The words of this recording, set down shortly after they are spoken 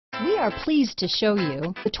We are pleased to show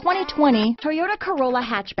you the 2020 Toyota Corolla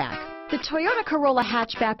Hatchback. The Toyota Corolla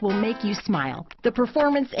Hatchback will make you smile. The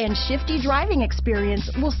performance and shifty driving experience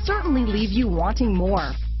will certainly leave you wanting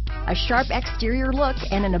more. A sharp exterior look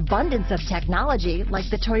and an abundance of technology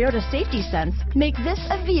like the Toyota Safety Sense make this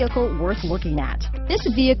a vehicle worth looking at. This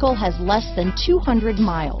vehicle has less than 200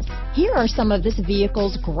 miles. Here are some of this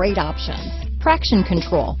vehicle's great options: traction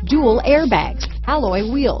control, dual airbags,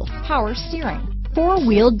 alloy wheels, power steering,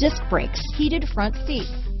 four-wheel disc brakes, heated front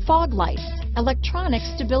seats, fog lights, electronic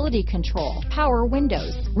stability control, power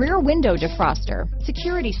windows, rear window defroster,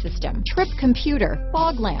 security system, trip computer,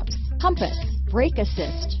 fog lamps, compass, brake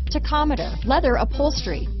assist, tachometer, leather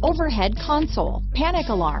upholstery, overhead console, panic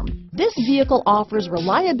alarm. This vehicle offers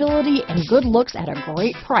reliability and good looks at a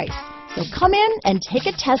great price. So come in and take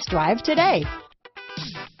a test drive today.